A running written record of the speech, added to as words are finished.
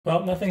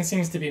Well, nothing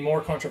seems to be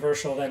more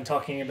controversial than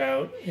talking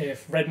about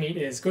if red meat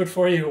is good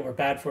for you or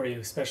bad for you,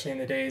 especially in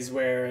the days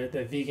where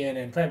the vegan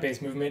and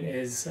plant-based movement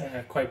is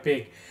quite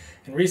big.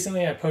 And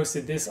recently I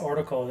posted this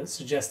article that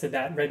suggested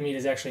that red meat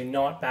is actually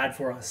not bad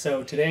for us.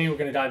 So today we're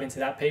going to dive into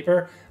that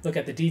paper, look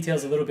at the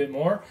details a little bit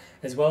more,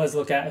 as well as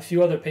look at a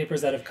few other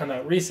papers that have come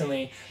out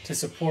recently to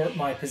support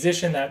my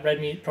position that red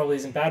meat probably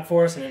isn't bad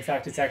for us, and in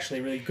fact it's actually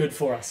really good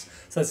for us.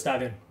 So let's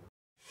dive in.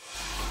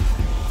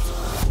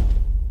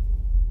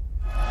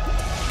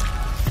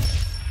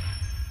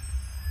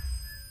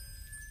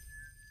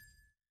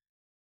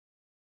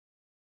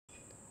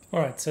 All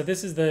right, so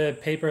this is the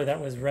paper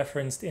that was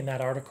referenced in that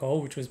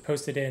article, which was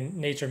posted in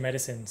Nature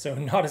Medicine. So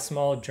not a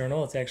small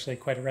journal, it's actually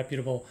quite a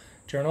reputable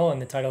journal,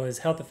 and the title is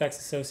Health Effects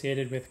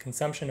Associated with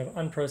Consumption of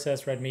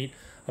Unprocessed Red Meat,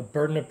 a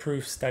Burden of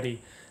Proof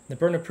Study. And the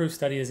Burden of Proof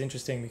study is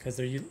interesting because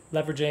they're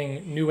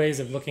leveraging new ways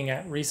of looking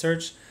at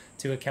research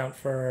to account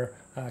for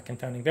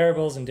confounding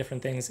variables and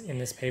different things in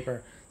this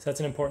paper. So that's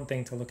an important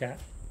thing to look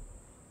at.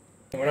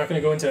 And we're not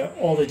going to go into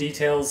all the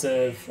details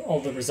of all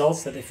the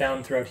results that they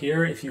found throughout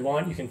here. If you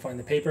want, you can find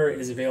the paper. It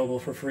is available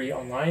for free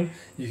online.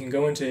 You can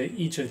go into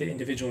each of the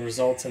individual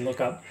results and look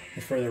up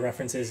the further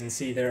references and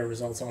see their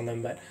results on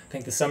them. But I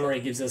think the summary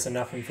gives us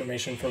enough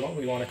information for what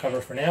we want to cover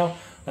for now.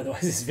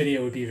 Otherwise, this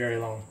video would be very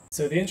long.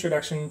 So the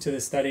introduction to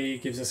the study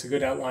gives us a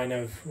good outline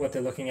of what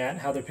they're looking at,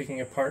 how they're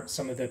picking apart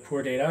some of the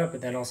poor data, but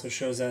then also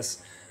shows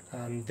us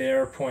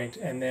their point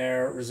and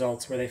their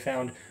results where they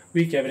found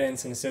weak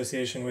evidence in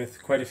association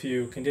with quite a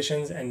few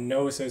conditions and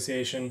no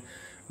association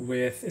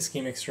with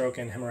ischemic stroke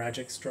and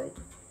hemorrhagic stroke.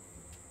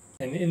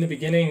 And in the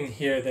beginning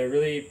here, they're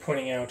really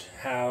pointing out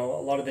how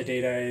a lot of the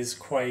data is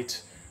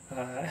quite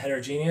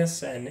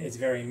heterogeneous and it's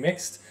very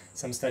mixed.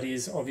 Some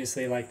studies,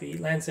 obviously like the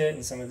Eat Lancet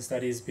and some of the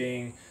studies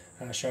being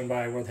shown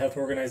by World Health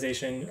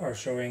Organization, are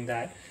showing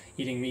that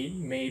eating meat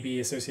may be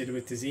associated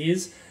with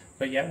disease.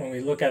 But yet when we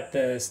look at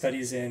the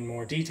studies in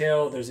more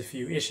detail, there's a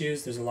few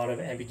issues. There's a lot of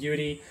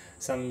ambiguity.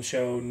 Some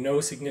show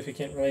no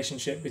significant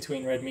relationship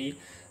between red meat.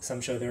 Some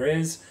show there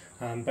is.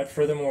 But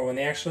furthermore, when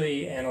they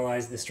actually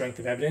analyze the strength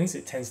of evidence,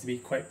 it tends to be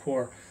quite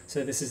poor.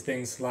 So this is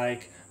things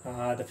like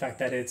the fact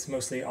that it's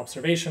mostly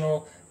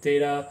observational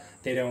data.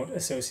 They don't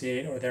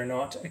associate, or they're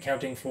not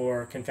accounting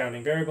for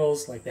confounding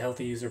variables like the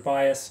healthy user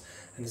bias.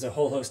 And there's a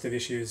whole host of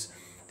issues.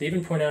 They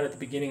even point out at the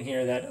beginning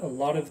here that a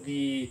lot of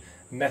the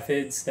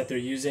methods that they're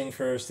using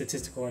for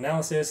statistical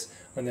analysis,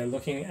 when they're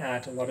looking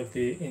at a lot of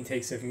the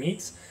intakes of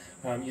meats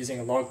using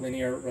a log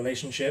linear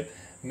relationship,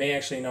 may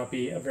actually not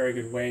be a very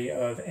good way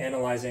of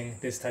analyzing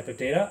this type of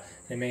data.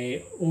 They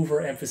may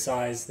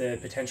overemphasize the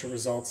potential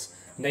results,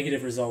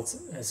 negative results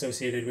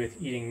associated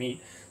with eating meat.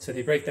 So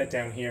they break that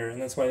down here,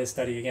 and that's why this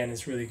study again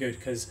is really good,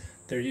 because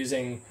they're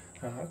using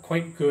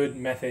quite good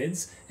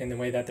methods in the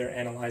way that they're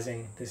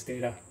analyzing this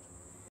data.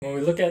 When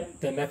we look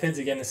at the methods,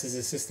 again, this is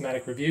a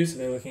systematic review, so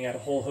they're looking at a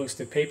whole host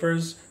of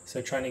papers,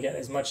 so trying to get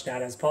as much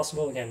data as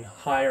possible. Again,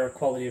 higher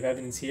quality of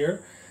evidence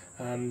here.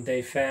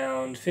 They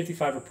found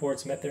 55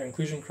 reports met their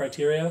inclusion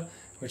criteria,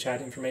 which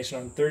had information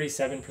on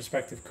 37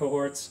 prospective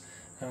cohorts,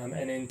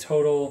 and in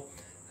total,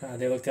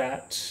 they looked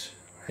at,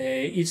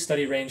 each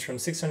study ranged from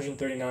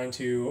 639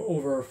 to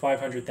over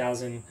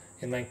 500,000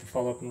 in length of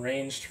follow-up, and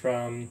ranged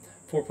from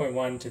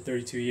 4.1 to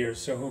 32 years,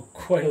 so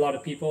quite a lot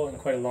of people and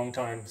quite a long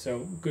time, so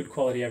good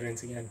quality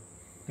evidence again.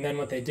 And then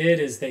what they did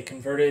is they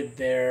converted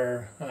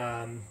their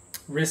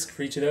risk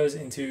for each of those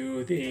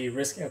into the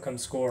risk outcome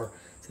score.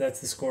 So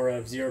that's the score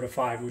of 0 to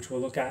 5, which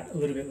we'll look at a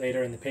little bit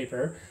later in the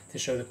paper to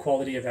show the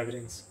quality of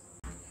evidence.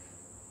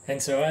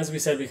 And so as we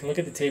said, we can look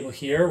at the table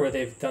here where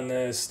they've done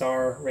the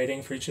star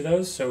rating for each of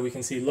those. So we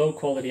can see low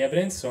quality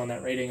evidence. So on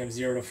that rating of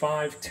 0 to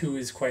 5, 2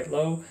 is quite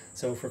low.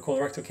 So for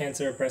colorectal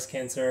cancer, breast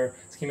cancer,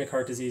 ischemic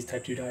heart disease,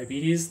 type 2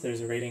 diabetes,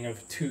 there's a rating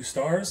of 2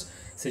 stars,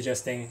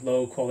 suggesting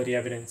low quality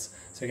evidence.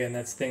 So again,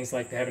 that's things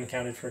like they haven't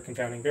accounted for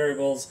confounding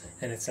variables,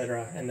 and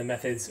etc. And the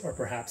methods are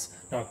perhaps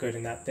not good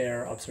in that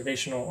they're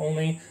observational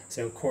only.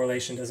 So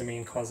correlation doesn't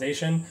mean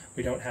causation.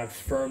 We don't have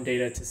firm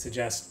data to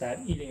suggest that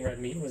eating red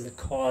meat was the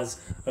cause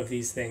of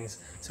these things.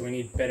 So we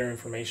need better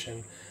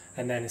information.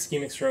 And then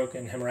ischemic stroke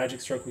and hemorrhagic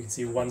stroke, we can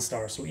see 1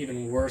 star. So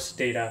even worse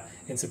data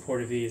in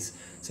support of these.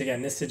 So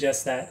again, this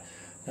suggests that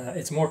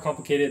it's more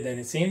complicated than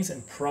it seems,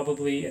 and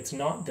probably it's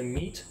not the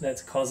meat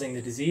that's causing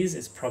the disease.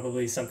 It's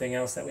probably something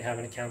else that we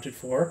haven't accounted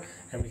for,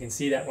 and we can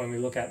see that when we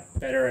look at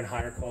better and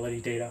higher quality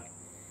data.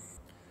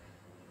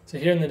 So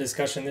here in the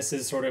discussion, this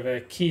is sort of a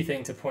key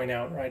thing to point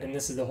out, right? And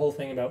this is the whole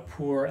thing about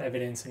poor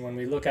evidence. And when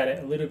we look at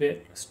it a little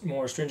bit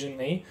more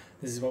stringently,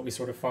 this is what we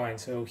sort of find.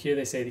 So here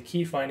they say the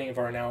key finding of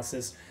our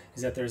analysis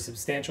is that there is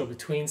substantial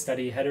between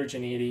study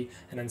heterogeneity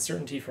and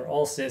uncertainty for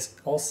all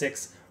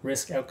 6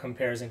 risk outcome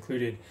pairs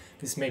included.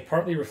 This may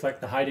partly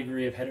reflect the high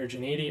degree of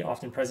heterogeneity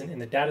often present in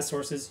the data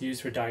sources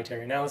used for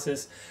dietary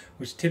analysis,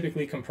 which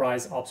typically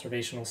comprise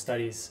observational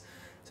studies.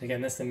 So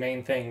again, that's the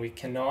main thing. We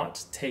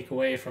cannot take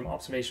away from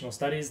observational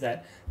studies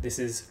that this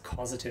is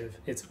causative.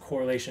 It's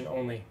correlation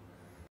only.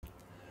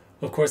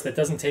 Of course, that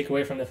doesn't take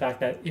away from the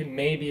fact that it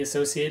may be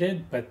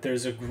associated, but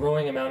there's a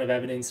growing amount of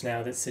evidence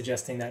now that's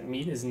suggesting that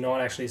meat is not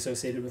actually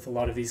associated with a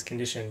lot of these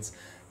conditions.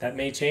 That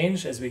may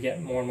change as we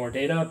get more and more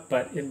data,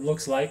 but it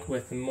looks like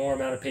with the more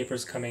amount of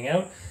papers coming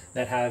out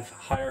that have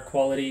higher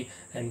quality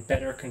and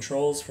better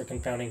controls for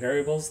confounding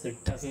variables, there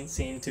doesn't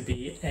seem to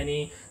be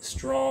any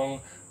strong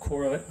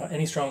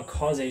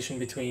causation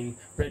between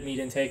red meat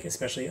intake,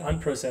 especially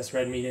unprocessed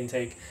red meat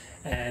intake,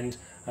 and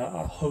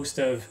a host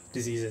of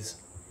diseases.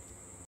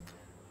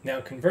 Now,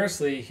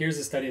 conversely, here's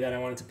a study that I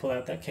wanted to pull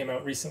out that came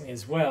out recently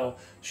as well,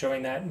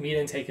 showing that meat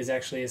intake is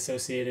actually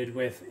associated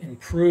with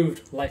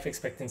improved life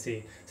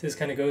expectancy. So this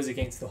kind of goes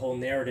against the whole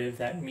narrative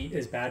that meat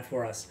is bad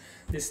for us.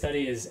 This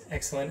study is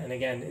excellent, and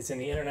again, it's in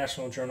the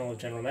International Journal of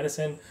General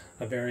Medicine,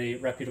 a very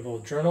reputable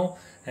journal,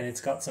 and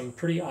it's got some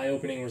pretty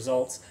eye-opening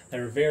results that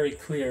are very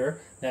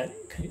clear that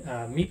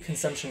meat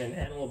consumption and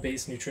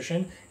animal-based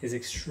nutrition is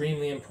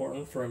extremely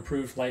important for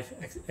improved life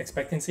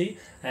expectancy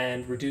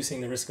and reducing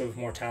the risk of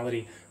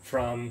mortality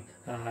from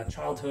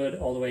childhood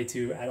all the way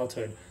to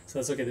adulthood. So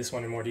let's look at this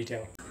one in more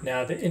detail.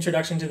 Now, the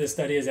introduction to this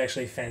study is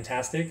actually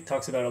fantastic. It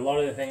talks about a lot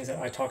of the things that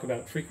I talk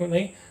about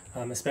frequently,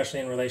 especially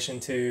in relation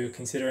to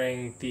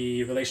considering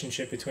the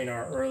relationship between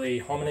our early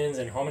hominins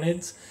and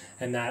hominids,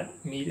 and that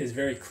meat is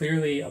very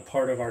clearly a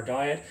part of our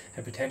diet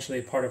and potentially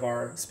a part of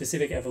our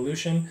specific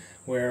evolution,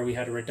 where we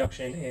had a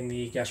reduction in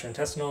the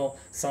gastrointestinal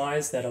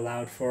size that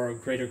allowed for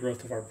greater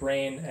growth of our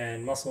brain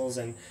and muscles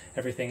and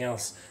everything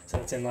else. So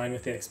that's in line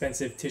with the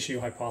expensive tissue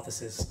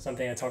hypothesis,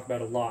 something I talk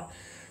about a lot.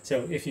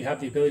 So if you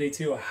have the ability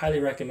to, I highly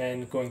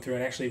recommend going through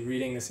and actually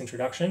reading this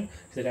introduction,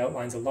 because it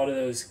outlines a lot of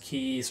those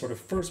key sort of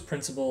first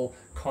principle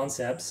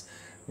concepts,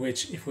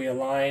 which if we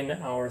align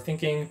our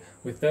thinking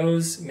with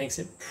those, makes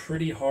it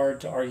pretty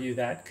hard to argue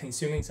that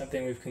consuming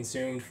something we've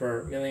consumed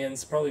for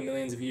millions, probably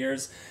millions of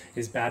years,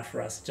 is bad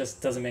for us. It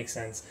just doesn't make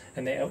sense.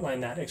 And they outline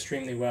that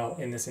extremely well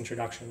in this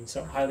introduction.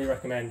 So I highly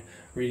recommend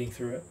reading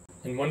through it.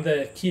 And one of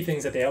the key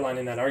things that they outline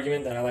in that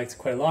argument that I liked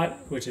quite a lot,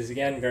 which is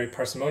again very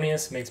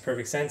parsimonious, makes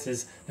perfect sense,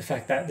 is the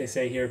fact that they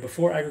say here,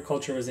 before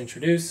agriculture was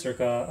introduced,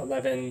 circa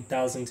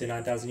 11,000 to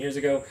 9,000 years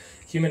ago,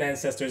 human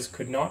ancestors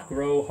could not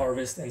grow,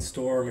 harvest, and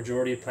store a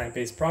majority of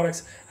plant-based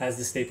products as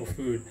the staple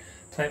food.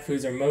 Plant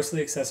foods are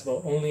mostly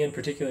accessible only in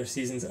particular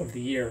seasons of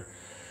the year.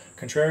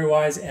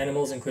 Contrariwise,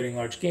 animals, including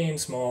large game,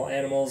 small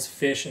animals,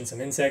 fish, and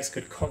some insects,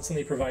 could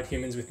constantly provide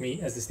humans with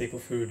meat as the staple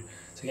food.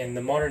 So again, in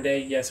the modern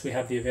day, yes, we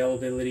have the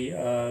availability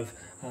of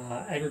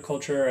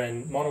agriculture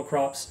and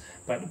monocrops,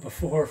 but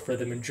before, for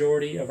the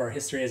majority of our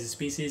history as a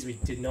species, we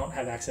did not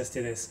have access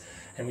to this,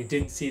 and we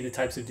didn't see the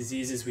types of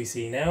diseases we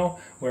see now,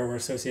 where we're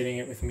associating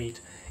it with meat.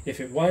 If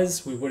it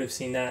was, we would have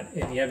seen that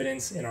in the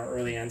evidence in our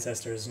early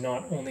ancestors,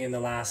 not only in the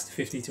last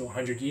 50 to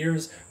 100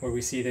 years, where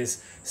we see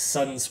this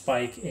sudden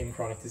spike in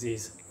chronic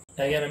disease.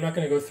 Now again, I'm not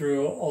going to go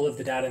through all of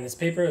the data in this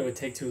paper, it would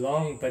take too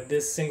long, but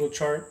this single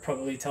chart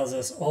probably tells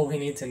us all we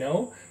need to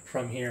know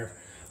from here,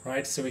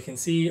 right? So we can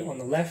see on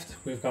the left,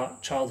 we've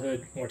got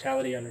childhood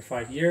mortality under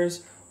 5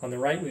 years. On the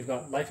right, we've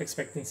got life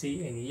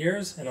expectancy in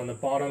years, and on the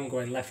bottom,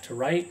 going left to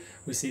right,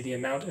 we see the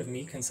amount of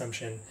meat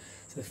consumption.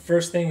 So the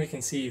first thing we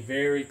can see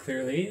very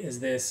clearly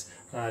is this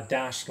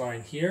dashed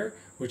line here,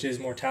 which is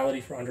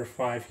mortality for under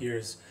 5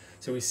 years.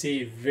 So we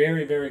see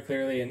very, very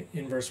clearly an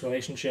inverse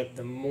relationship.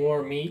 The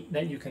more meat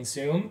that you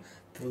consume,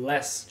 the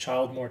less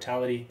child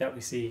mortality that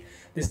we see.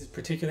 This is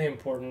particularly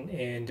important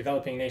in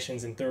developing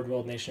nations and third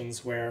world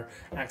nations where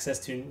access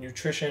to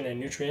nutrition and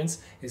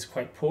nutrients is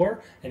quite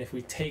poor. And if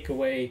we take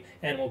away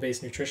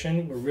animal-based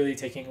nutrition, we're really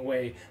taking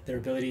away their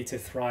ability to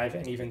thrive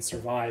and even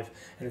survive.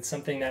 And it's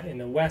something that in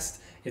the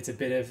West, it's a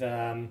bit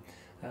of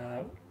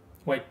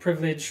white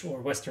privilege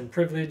or Western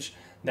privilege,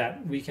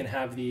 that we can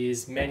have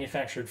these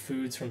manufactured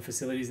foods from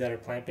facilities that are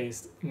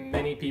plant-based.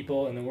 Many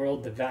people in the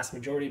world, the vast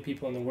majority of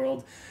people in the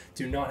world,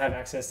 do not have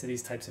access to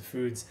these types of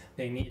foods.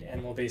 They need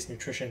animal-based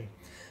nutrition.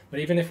 But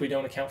even if we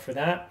don't account for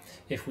that,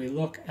 if we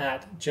look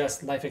at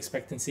just life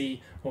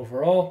expectancy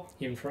overall,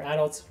 even for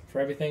adults, for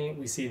everything,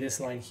 we see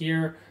this line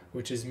here,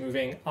 which is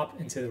moving up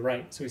and to the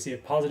right. So we see a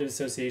positive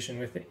association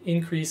with the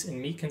increase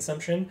in meat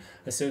consumption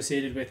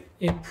associated with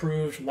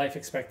improved life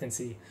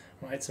expectancy,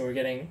 right? So we're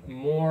getting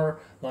more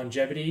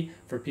longevity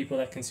for people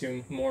that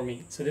consume more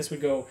meat. So this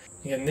would go,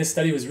 again, this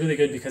study was really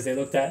good because they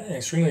looked at an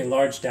extremely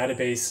large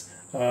database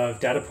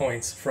of data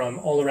points from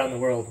all around the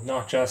world,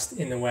 not just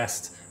in the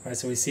West. Right,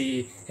 so we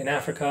see in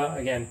Africa,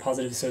 again,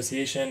 positive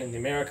association, in the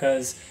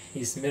Americas,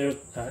 East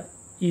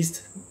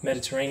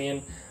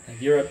Mediterranean,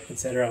 Europe,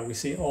 etc. We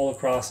see all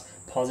across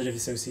positive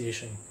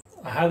association.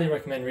 I highly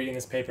recommend reading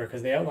this paper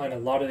because they outline a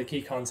lot of the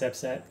key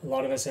concepts that a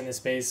lot of us in this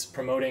space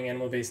promoting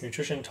animal-based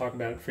nutrition talk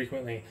about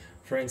frequently.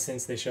 For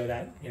instance, they show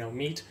that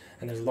meat,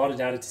 and there's a lot of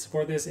data to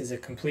support this, is a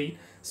complete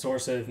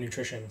source of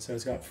nutrition. So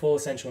it's got full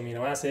essential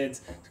amino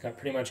acids, it's got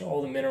pretty much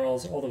all the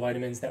minerals, all the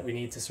vitamins that we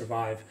need to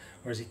survive.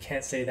 Whereas you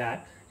can't say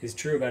that is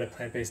true about a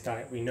plant-based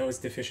diet. We know it's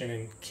deficient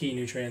in key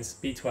nutrients,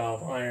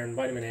 B12, iron,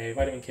 vitamin A,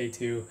 vitamin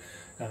K2,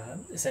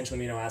 essential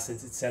amino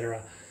acids,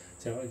 etc.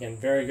 So again,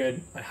 very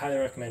good. I highly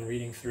recommend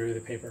reading through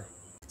the paper.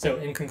 So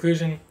in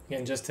conclusion,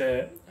 again, just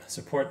to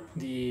support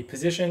the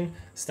position,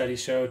 studies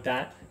showed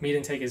that meat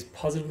intake is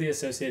positively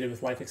associated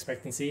with life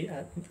expectancy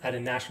at a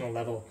national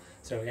level.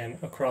 So again,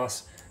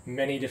 across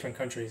many different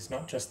countries,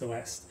 not just the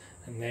West.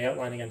 And they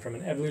outline again, from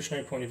an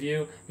evolutionary point of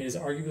view, meat has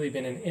arguably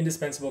been an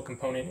indispensable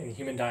component in the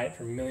human diet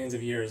for millions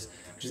of years,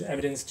 which is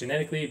evidenced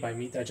genetically by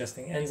meat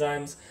digesting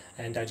enzymes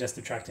and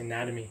digestive tract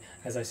anatomy,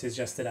 as I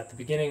suggested at the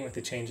beginning with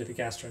the change of the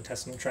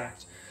gastrointestinal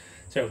tract.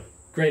 So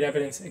great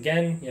evidence,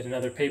 again, yet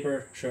another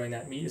paper showing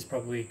that meat is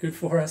probably good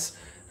for us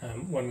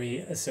when we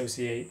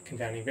associate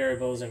confounding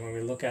variables and when we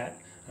look at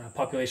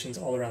populations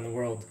all around the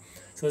world.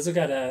 So let's look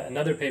at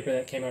another paper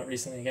that came out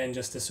recently, again,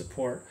 just to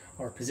support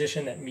our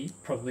position that meat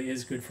probably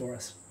is good for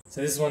us. So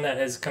this is one that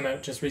has come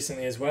out just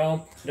recently as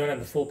well. I don't have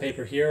the full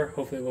paper here.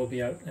 Hopefully it will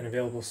be out and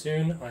available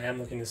soon. I am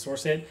looking to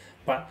source it,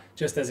 but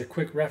just as a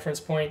quick reference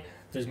point,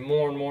 there's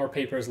more and more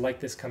papers like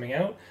this coming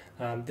out.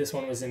 This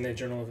one was in the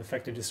Journal of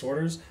Affective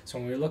Disorders. So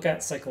when we look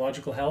at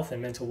psychological health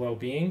and mental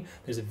well-being,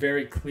 there's a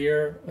very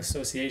clear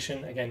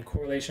association, again,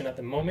 correlation at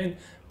the moment,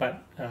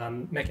 but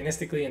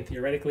mechanistically and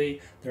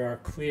theoretically, there are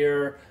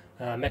clear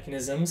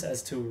mechanisms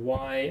as to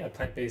why a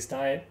plant-based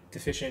diet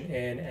deficient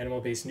in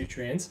animal-based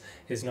nutrients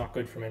is not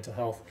good for mental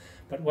health.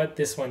 But what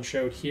this one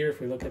showed here, if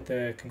we look at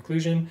the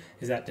conclusion,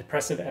 is that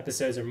depressive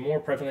episodes are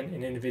more prevalent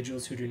in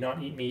individuals who do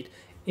not eat meat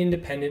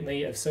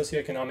independently of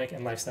socioeconomic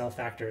and lifestyle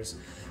factors.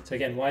 So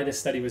again, why this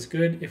study was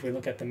good, if we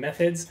look at the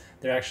methods,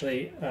 they're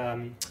actually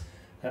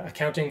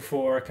accounting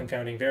for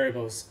confounding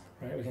variables.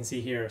 Right, we can see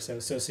here, so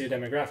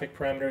socio-demographic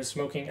parameters,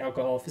 smoking,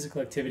 alcohol,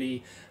 physical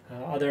activity,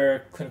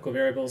 other clinical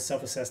variables,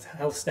 self-assessed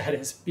health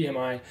status,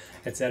 BMI,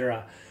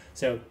 etc.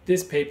 So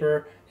this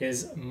paper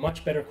is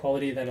much better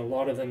quality than a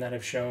lot of them that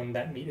have shown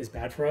that meat is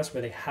bad for us,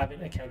 where they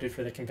haven't accounted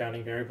for the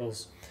confounding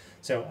variables.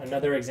 So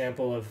another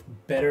example of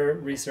better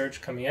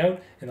research coming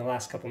out in the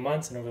last couple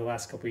months and over the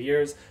last couple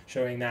years,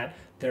 showing that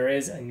there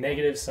is a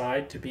negative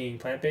side to being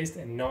plant-based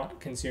and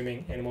not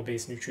consuming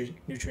animal-based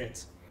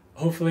nutrients.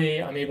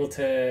 Hopefully I'm able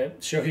to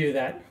show you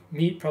that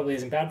meat probably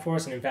isn't bad for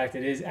us, and in fact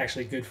it is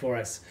actually good for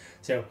us.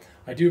 So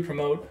I do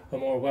promote a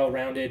more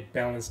well-rounded,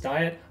 balanced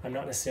diet. I'm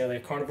not necessarily a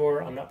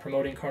carnivore. I'm not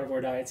promoting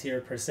carnivore diets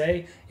here per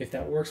se. If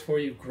that works for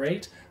you,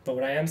 great. But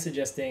what I am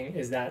suggesting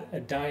is that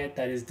a diet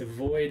that is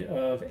devoid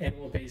of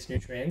animal-based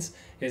nutrients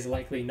is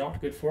likely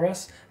not good for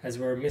us, as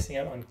we're missing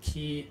out on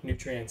key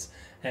nutrients.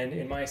 And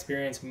in my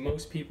experience,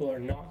 most people are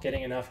not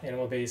getting enough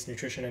animal-based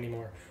nutrition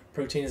anymore.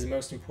 Protein is the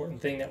most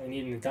important thing that we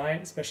need in the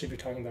diet, especially if we're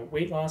talking about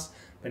weight loss.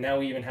 But now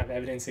we even have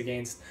evidence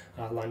against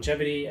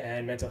longevity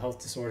and mental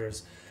health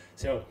disorders.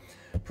 So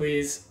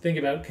please think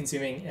about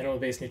consuming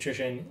animal-based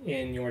nutrition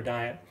in your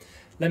diet.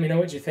 Let me know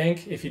what you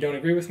think. If you don't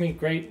agree with me,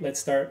 great. Let's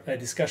start a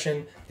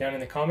discussion down in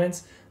the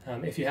comments.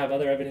 If you have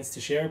other evidence to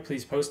share,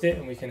 please post it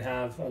and we can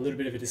have a little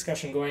bit of a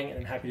discussion going, and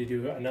I'm happy to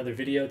do another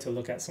video to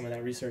look at some of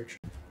that research.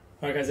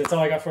 Alright guys, that's all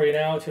I got for you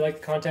now. If you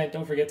like the content,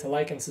 don't forget to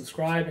like and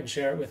subscribe and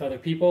share it with other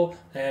people.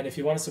 And if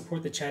you want to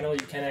support the channel, you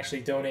can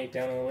actually donate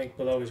down in the link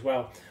below as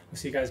well. We'll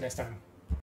see you guys next time.